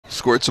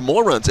scored some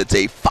more runs. It's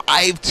a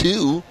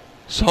 5-2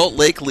 Salt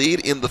Lake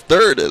lead in the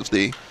third as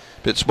the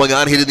pitch swung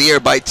on, hit in the air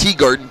by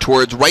Teagarden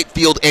towards right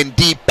field and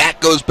deep. Back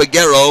goes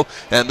Baguero,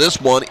 and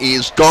this one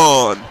is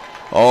gone.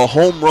 A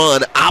home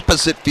run,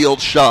 opposite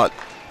field shot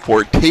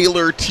for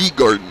Taylor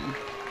Teagarden.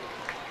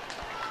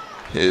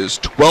 His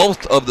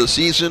 12th of the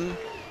season,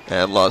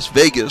 and Las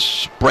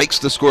Vegas breaks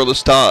the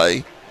scoreless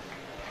tie.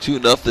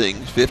 2-0,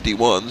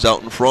 51's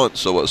out in front,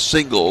 so a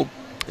single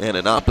and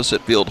an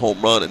opposite field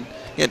home run.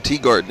 And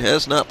Teagarden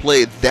has not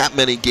played that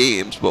many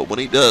games, but when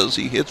he does,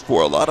 he hits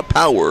for a lot of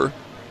power.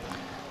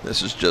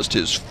 This is just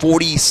his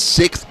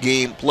 46th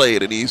game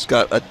played, and he's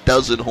got a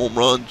dozen home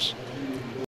runs.